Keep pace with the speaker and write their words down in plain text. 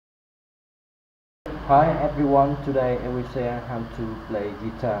Hi everyone, today I will share how to play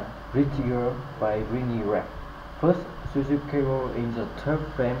guitar Reneé by Reneé Rapp. First, choose your keyboard in the third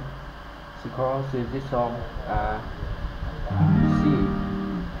frame. The chords in this song are C,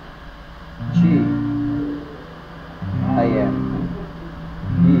 G, AM,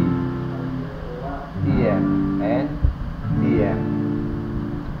 E, EM, and EM.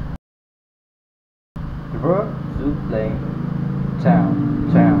 The verb should play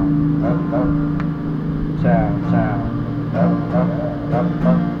down, down, up, up. Down, down, up, up, up,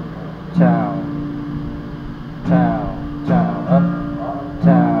 up, down, down, down, up,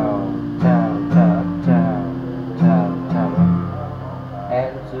 down, down, down, down, down, down, up,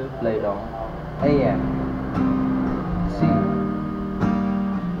 and to play down, AM, C,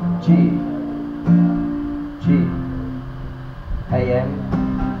 G, G, AM,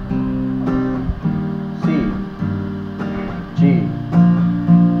 C, G,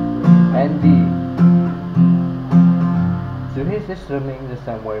 and D. So his is strumming the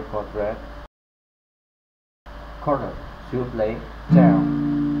same way for thread. Chord should play down,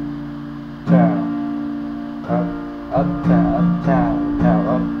 down, up, down, down, down,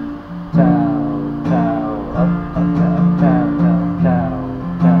 up, down, down, up, down, down, down, down,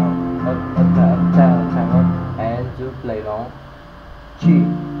 down, up, down, down, down, up, and to play long G,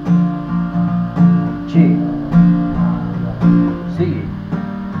 G, C,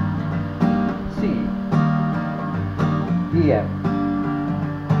 C, EM,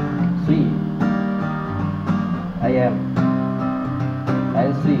 C, AM,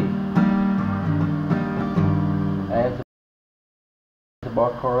 and C, and the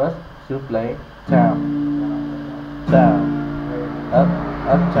board chorus should play down, down, up,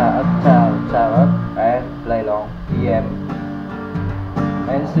 down, down, up, and play long EM,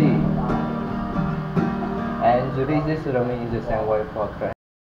 and C, and so this is strumming in the same way for track.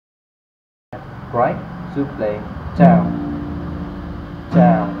 Right should play down,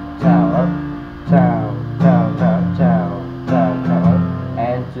 down, down, up, down, down, down, down, down, down, up,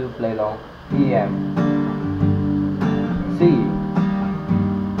 and to play long EM, C,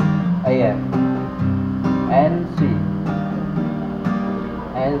 AM, and C,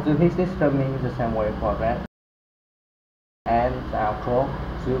 and to hit this strumming the same way for that, and outro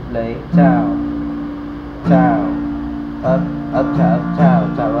should play down, down, up, down,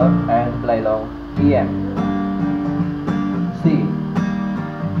 down, down, up, and play long EM, C,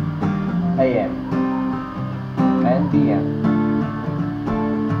 AM, and DM.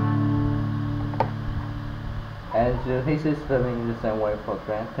 And this is strumming the same way for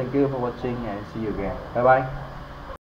trend. Thank you for watching and see you again. Bye bye.